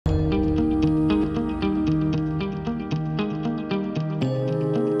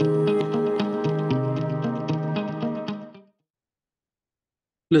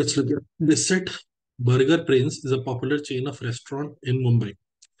Let's look at this set. Burger Prince is a popular chain of restaurant in Mumbai.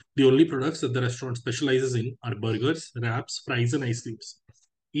 The only products that the restaurant specializes in are burgers, wraps, fries, and ice creams.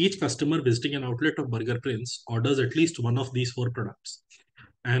 Each customer visiting an outlet of Burger Prince orders at least one of these four products.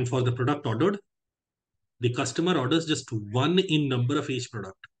 And for the product ordered, the customer orders just one in number of each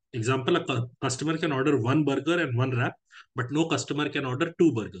product. Example, a customer can order one burger and one wrap, but no customer can order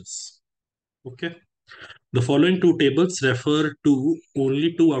two burgers. Okay. The following two tables refer to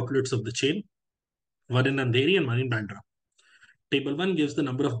only two outlets of the chain, one in Andheri and one in Bandra. Table 1 gives the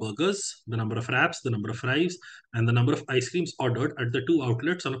number of burgers, the number of wraps, the number of fries, and the number of ice creams ordered at the two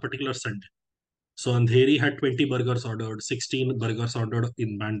outlets on a particular Sunday. So Andheri had 20 burgers ordered, 16 burgers ordered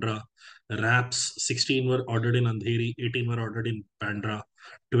in Bandra. Wraps, 16 were ordered in Andheri, 18 were ordered in Bandra.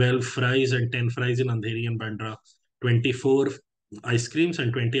 12 fries and 10 fries in Andheri and Bandra. 24 ice creams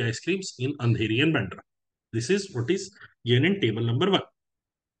and 20 ice creams in Andheri and Bandra. This is what is given in table number 1.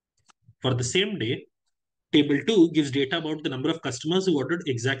 For the same day, table 2 gives data about the number of customers who ordered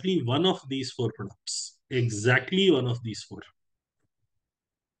exactly one of these four products. Exactly one of these four.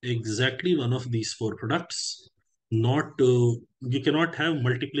 Exactly one of these four products. Not you cannot have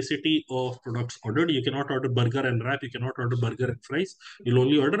multiplicity of products ordered. You cannot order burger and wrap. You cannot order burger and fries. You'll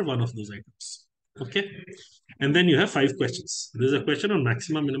only order one of those items. Okay. And then you have 5 questions. There's a question on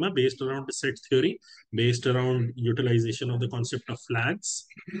maxima minima based around the set theory, based around utilization of the concept of flags.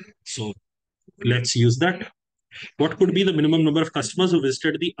 So let's use that. What could be the minimum number of customers who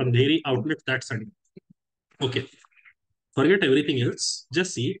visited the Andheri outlet that Sunday? Okay, forget everything else.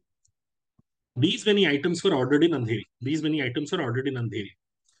 Just see, these many items were ordered in Andheri. These many items were ordered in Andheri.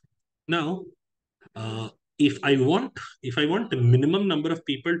 Now, uh, if I want the minimum number of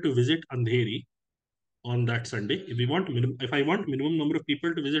people to visit Andheri on that Sunday, if I want minimum number of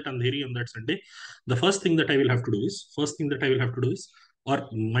people to visit Andheri on that Sunday, the first thing that I will have to do is, or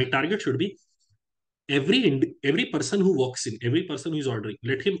my target should be every person who walks in, every person who is ordering,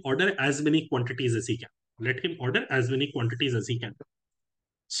 let him order as many quantities as he can. Let him order as many quantities as he can.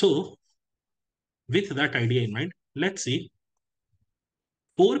 So, with that idea in mind, let's see.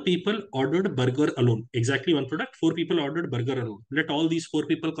 4 people ordered burger alone. Exactly one product. 4 people ordered burger alone. Let all these 4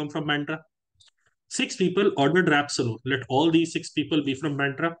 people come from Bandra. 6 people ordered wraps alone. Let all these 6 people be from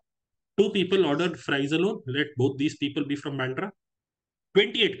Bandra. 2 people ordered fries alone. Let both these people be from Bandra.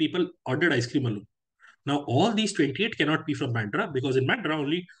 28 people ordered ice cream alone. Now, all these 28 cannot be from Bandra because in Bandra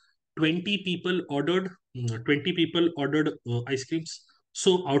only 20 people ordered 20 people ordered ice creams.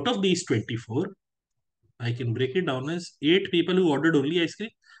 So out of these 24, I can break it down as 8 people who ordered only ice cream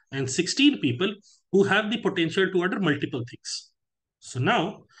and 16 people who have the potential to order multiple things. So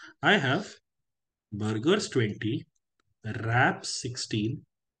now I have burgers 20, wraps 16,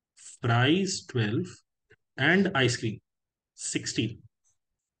 fries 12, and ice cream 16.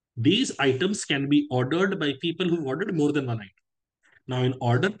 These items can be ordered by people who ordered more than one item. Now, in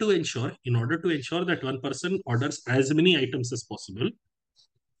order to ensure that one person orders as many items as possible,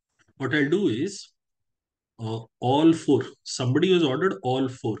 what I'll do is all four. Somebody has ordered all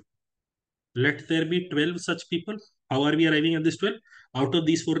four. Let there be 12 such people. How are we arriving at this 12? Out of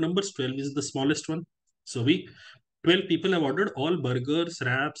these four numbers, 12 is the smallest one. So 12 people have ordered all burgers,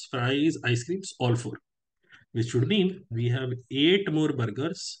 wraps, fries, ice creams, all four. Which would mean we have 8 more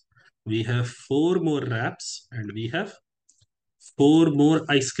burgers, we have 4 more wraps, and we have 4 more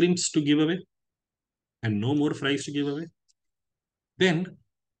ice creams to give away, and no more fries to give away. Then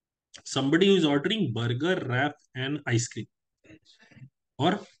somebody who is ordering burger, wrap, and ice cream,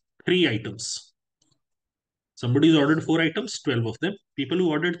 or 3 items. Somebody who's ordered 4 items, 12 of them. People who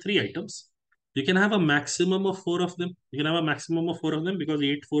ordered 3 items, you can have a maximum of 4 of them. You can have a maximum of 4 of them because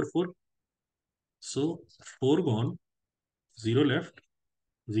 8, 4, 4. So 4 gone, 0 left,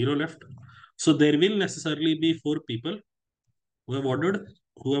 0 left. So there will necessarily be 4 people who have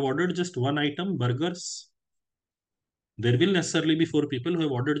ordered just one item, burgers. There will necessarily be 4 people who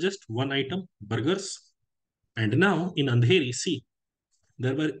have ordered just one item, burgers. And now in Andheri, see,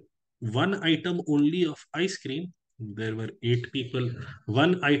 there were one item only of ice cream. There were 8 people.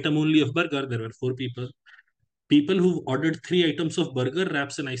 One item only of burger. There were 4 people. People who ordered 3 items of burger,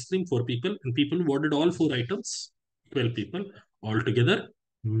 wraps, and ice cream, 4 people. And people who ordered all 4 items, 12 people. Altogether,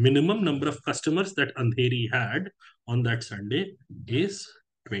 minimum number of customers that Andheri had on that Sunday is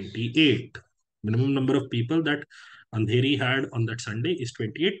 28. Minimum number of people that Andheri had on that Sunday is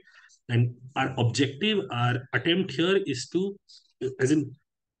 28. And our objective, our attempt here is to, as in,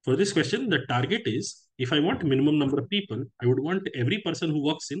 for this question, the target is, if I want minimum number of people, I would want every person who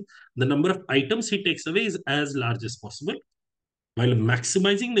walks in, the number of items he takes away is as large as possible, while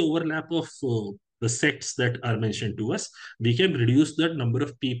maximizing the overlap of the sets that are mentioned to us, we can reduce the number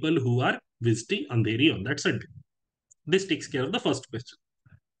of people who are visiting Andheri on that Sunday. This takes care of the first question.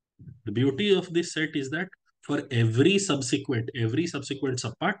 The beauty of this set is that for every subsequent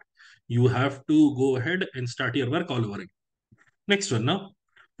subpart, you have to go ahead and start your work all over again. Next one now.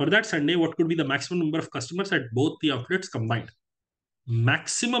 For that Sunday, what could be the maximum number of customers at both the outlets combined?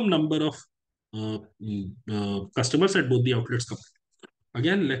 Maximum number of customers at both the outlets combined.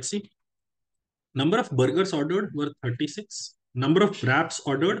 Again, let's see. Number of burgers ordered were 36. Number of wraps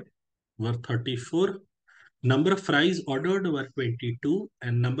ordered were 34. Number of fries ordered were 22.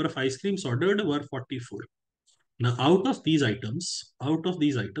 And number of ice creams ordered were 44. Now, out of these items, 4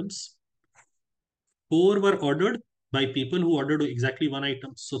 were ordered by people who ordered exactly one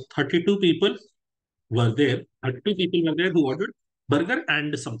item. So 32 people were there. 32 people were there who ordered burger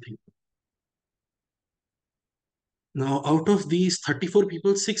and something. Now, out of these 34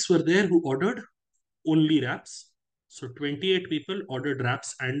 people, 6 were there who ordered only wraps. So 28 people ordered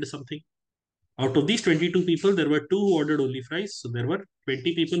wraps and something. Out of these 22 people, there were 2 who ordered only fries. So there were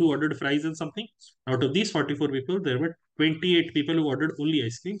 20 people who ordered fries and something. Out of these 44 people, there were 28 people who ordered only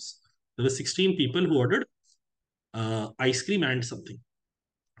ice creams. There were 16 people who ordered ice cream and something.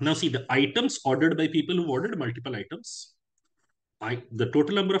 Now see the items ordered by people who ordered multiple items. The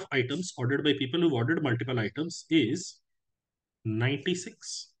total number of items ordered by people who ordered multiple items is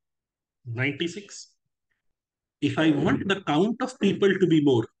 96. 96. If I want the count of people to be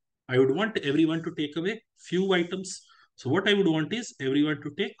more, I would want everyone to take away few items. So what I would want is everyone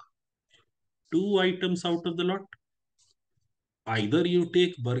to take 2 items out of the lot. Either you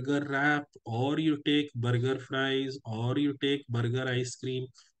take burger wrap, or you take burger fries, or you take burger ice cream,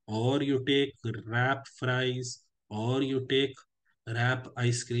 or you take wrap fries, or you take wrap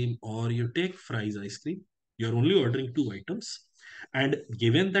ice cream, or you take fries ice cream. You're only ordering 2 items. And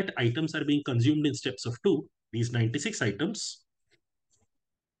given that items are being consumed in steps of 2, these 96 items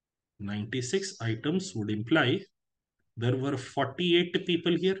would imply there were 48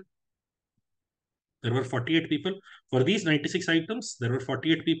 people here. There were 48 people. For these 96 items, there were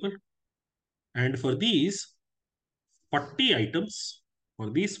 48 people. And for these 40 items,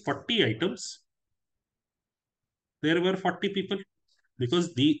 there were 40 people.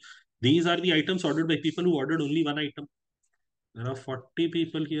 Because these are the items ordered by people who ordered only one item. There are 40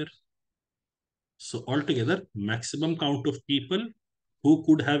 people here. So altogether, maximum count of people who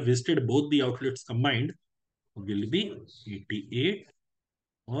could have visited both the outlets combined will be 88,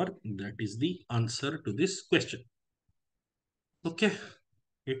 or that is the answer to this question. Okay,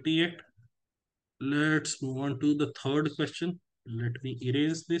 88. Let's move on to the third question. Let me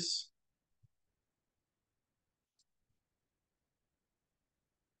erase this.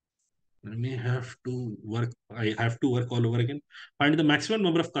 I have to work all over again. Find the maximum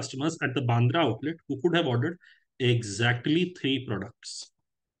number of customers at the Bandra outlet who could have ordered exactly 3 products.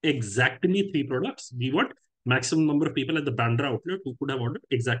 Exactly 3 products. We want maximum number of people at the Bandra outlet who could have ordered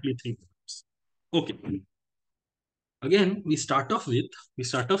exactly 3 products. Okay. Again, we start off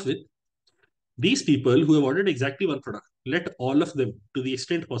with these people who have ordered exactly one product. Let all of them, to the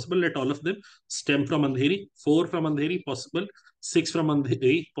extent possible, let all of them stem from Andheri. 4 from Andheri possible, 6 from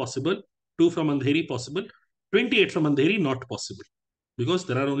Andheri possible, 2 from Andheri possible, 28 from Andheri not possible. Because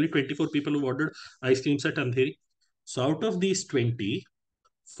there are only 24 people who ordered ice creams at Andheri. So out of these 20,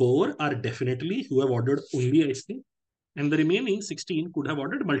 4 are definitely who have ordered only ice cream. And the remaining 16 could have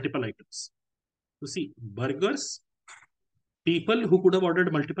ordered multiple items. So see, burgers, people who could have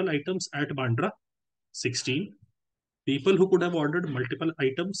ordered multiple items at Bandra, 16. People who could have ordered multiple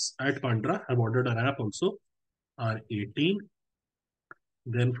items at Bandra have ordered a wrap also, are 18.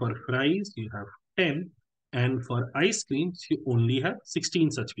 Then for fries, you have 10. And for ice creams, you only have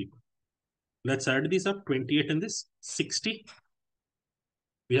 16 such people. Let's add these up, 28 in this, 60.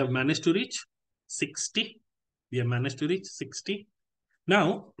 We have managed to reach 60. We have managed to reach 60.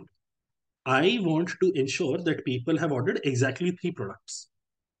 Now, I want to ensure that people have ordered exactly 3 products.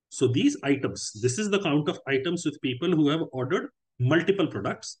 So these items, this is the count of items with people who have ordered multiple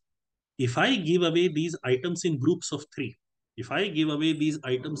products. If I give away these items in groups of 3,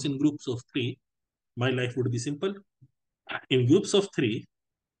 my life would be simple. In groups of 3,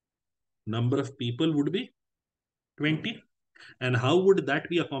 number of people would be 20. And how would that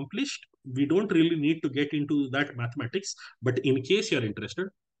be accomplished? We don't really need to get into that mathematics, but in case you're interested,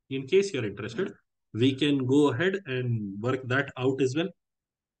 we can go ahead and work that out as well.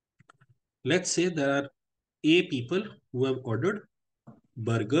 Let's say there are A people who have ordered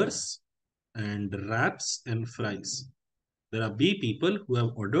burgers and wraps and fries. There are B people who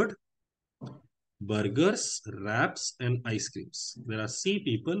have ordered burgers, wraps, and ice creams. There are C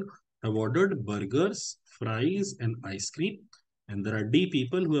people have ordered burgers, fries, and ice cream. And there are D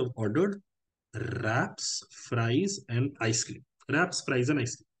people who have ordered wraps, fries, and ice cream. Wraps, fries, and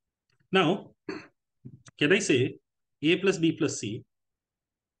ice cream. Now, can I say A plus B plus C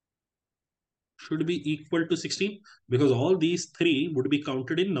should be equal to 16? Because all these three would be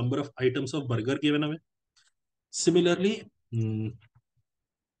counted in number of items of burger given away. Similarly,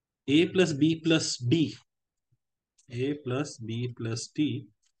 A plus B plus D, A plus B plus D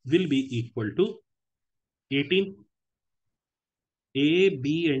will be equal to 18. A,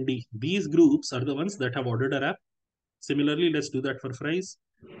 B, and D. These groups are the ones that have ordered a wrap. Similarly, let's do that for fries.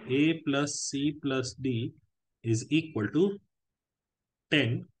 A plus C plus D is equal to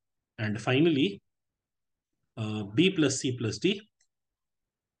 10. And finally, B plus C plus D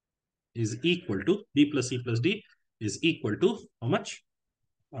is equal to, B plus C plus D is equal to how much?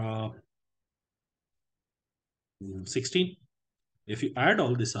 16. If you add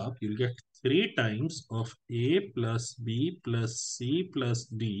all this up, you'll get 3 times of A plus B plus C plus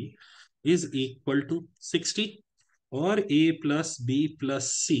D is equal to 60, or A plus B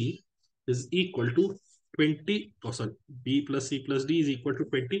plus C is equal to 20. Oh, sorry, B plus C plus D is equal to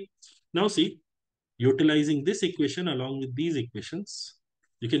 20. Now see, utilizing this equation along with these equations,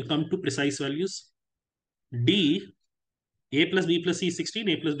 you can come to precise values. D, A plus B plus C is 16,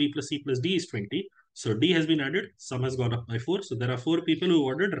 A plus B plus C plus D is 20. So D has been added, sum has gone up by 4. So there are 4 people who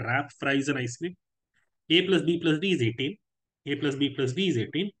ordered wrap, fries, and ice cream. A plus B plus D is 18. A plus B plus D is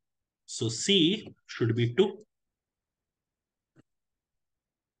 18. So C should be 2.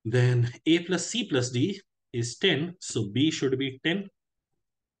 Then A plus C plus D is 10. So B should be 10.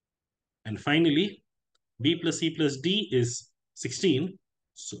 And finally, B plus C plus D is 16.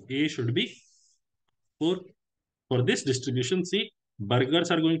 So A should be 4. For this distribution, see,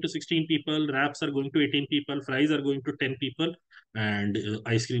 burgers are going to 16 people, wraps are going to 18 people, fries are going to 10 people, and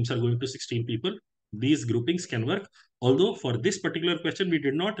ice creams are going to 16 people. These groupings can work. Although for this particular question, we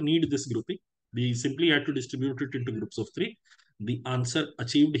did not need this grouping. We simply had to distribute it into groups of 3. The answer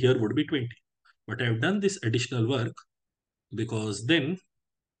achieved here would be 20. But I have done this additional work because then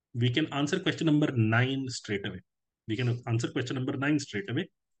we can answer question number 9 straight away. We can answer question number 9 straight away.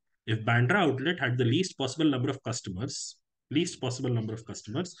 If Bandra outlet had the least possible number of customers,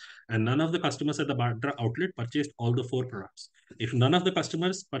 and none of the customers at the Bandra outlet purchased all the 4 products. If none of the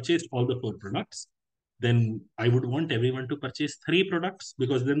customers purchased all the 4 products, then I would want everyone to purchase 3 products,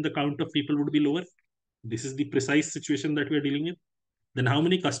 because then the count of people would be lower. This is the precise situation that we are dealing with. Then how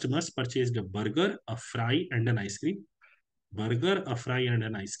many customers purchased a burger, a fry, and an ice cream? Burger, a fry, and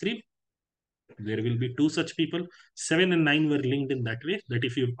an ice cream. There will be 2 such people. 7 and 9 were linked in that way that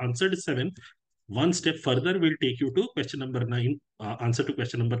if you've answered 7, one step further will take you to question number 9, answer to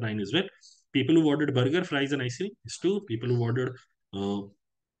question number 9 as well. People who ordered burger, fries, and ice cream is 2. People who ordered all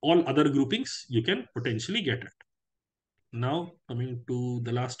other groupings, you can potentially get it. Now, coming to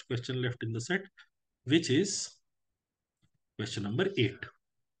the last question left in the set, which is question number 8.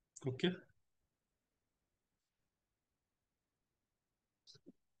 Okay.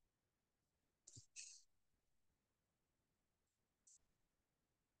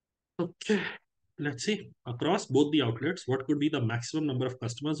 Okay. Let's see. Across both the outlets, what could be the maximum number of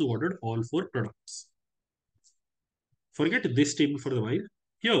customers who ordered all 4 products? Forget this table for the while.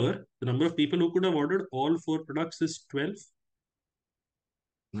 Here, the number of people who could have ordered all 4 products is 12.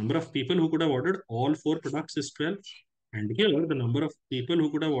 Number of people who could have ordered all 4 products is 12. And here, the number of people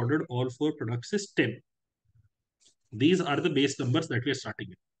who could have ordered all 4 products is 10. These are the base numbers that we are starting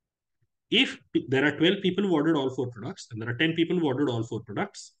with. If there are 12 people who ordered all 4 products, and there are 10 people who ordered all 4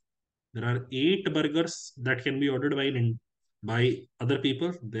 products, there are 8 burgers that can be ordered by other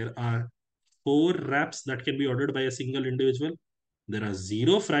people. There are 4 wraps that can be ordered by a single individual. There are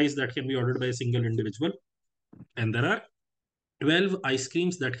 0 fries that can be ordered by a single individual. And there are 12 ice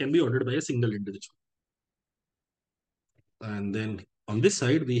creams that can be ordered by a single individual. And then on this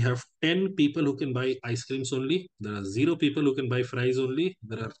side, we have 10 people who can buy ice creams only. There are 0 people who can buy fries only.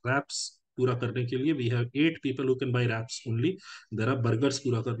 There are wraps पूरा करने के लिए we have 8 people who can buy wraps only. There are burgers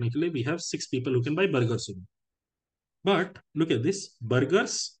पूरा करने के लिए we have 6 people who can buy burgers only. But look at this,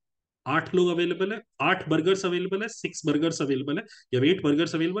 burgers 8 लोग available है, 8 burgers अवेलेबल है, 6 burgers अवेलेबल है. You have 8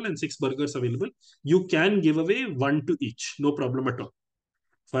 burgers available and 6 burgers available. You can give away 1 to each, no problem at all.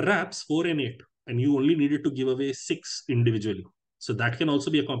 For wraps, 4 and 8, and you only needed to give away 6 individually. So that can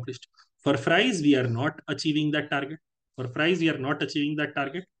also be accomplished. For fries, we are not achieving that target. For fries, we are not achieving that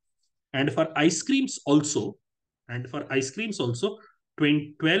target. And for ice creams also, 12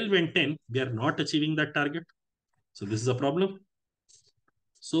 and 10, we are not achieving that target. So this is a problem.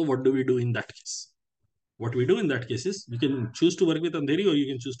 So what do we do in that case? What we do in that case is, you can choose to work with Andheri or you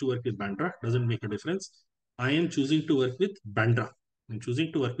can choose to work with Bandra. Doesn't make a difference. I am choosing to work with Bandra. I'm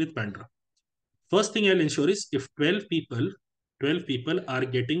choosing to work with Bandra. First thing I'll ensure is, if 12 people are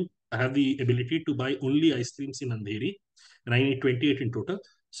getting, have the ability to buy only ice creams in Andheri, and I need 28 in total.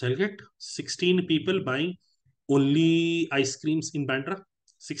 So I'll get 16 people buying only ice creams in Bandra.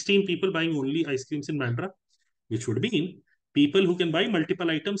 16 people buying only ice creams in Bandra, which would mean people who can buy multiple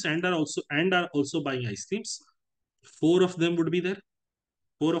items and are also buying ice creams. Four of them would be there.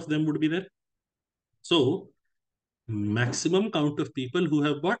 Four of them would be there. So maximum count of people who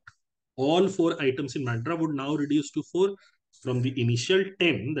have bought all four items in Bandra would now reduce to four from the initial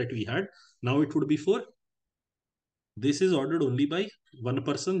 10 that we had. Now it would be four. This is ordered only by one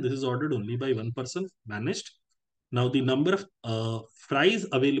person. This is ordered only by one person. Managed. Now the number of fries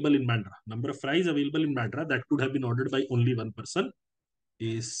available in Bandra that could have been ordered by only one person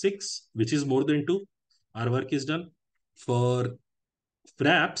is 6, which is more than 2. Our work is done. For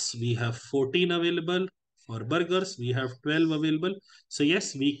wraps, we have 14 available. For burgers, we have 12 available. So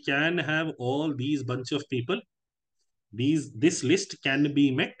yes, we can have all these bunch of people. This list can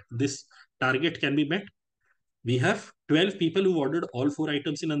be met. This target can be met. We have 12 people who ordered all four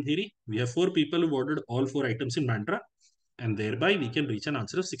items in Andheri. We have 4 people who ordered all four items in Bandra. And thereby we can reach an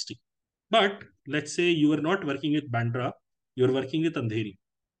answer of 60. But let's say you are not working with Bandra, you are working with Andheri.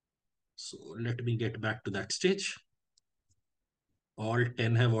 So let me get back to that stage. All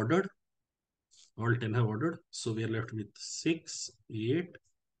 10 have ordered. All 10 have ordered. So we are left with 6, 8,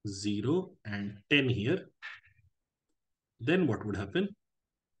 0, and 10 here. Then what would happen?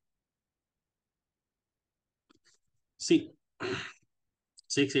 See,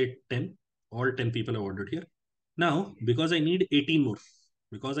 6, 8, 10. All 10 people have ordered here. Now, because I need 18 more,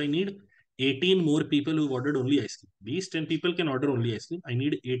 because I need 18 more people who ordered only ice cream. These 10 people can order only ice cream. I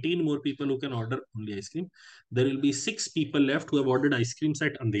need 18 more people who can order only ice cream. There will be 6 people left who have ordered ice creams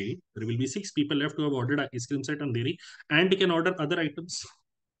at Andheri. There will be 6 people left who have ordered ice creams at Andheri and can order other items.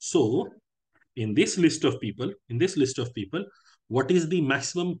 So, in this list of people, what is the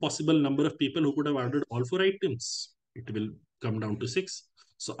maximum possible number of people who could have ordered all four items? It will come down to 6.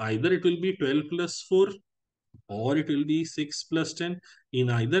 So either it will be 12 plus 4 or it will be 6 plus 10. In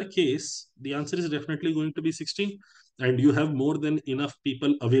either case, the answer is definitely going to be 16. And you have more than enough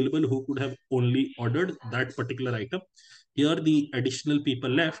people available who could have only ordered that particular item. Here the additional people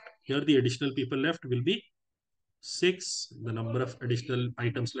left will be 6. The number of additional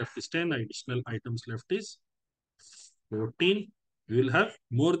items left is 10. Additional items left is 14. We will have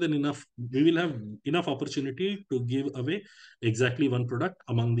more than enough. We will have enough opportunity to give away exactly one product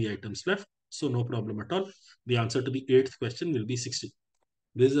among the items left. So no problem at all. The answer to the 8th question will be 60.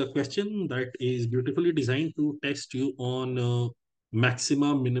 This is a question that is beautifully designed to test you on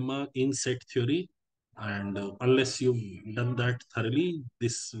maxima, minima in set theory. And unless you've done that thoroughly,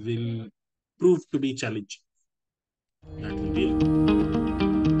 this will prove to be challenging. That will be all.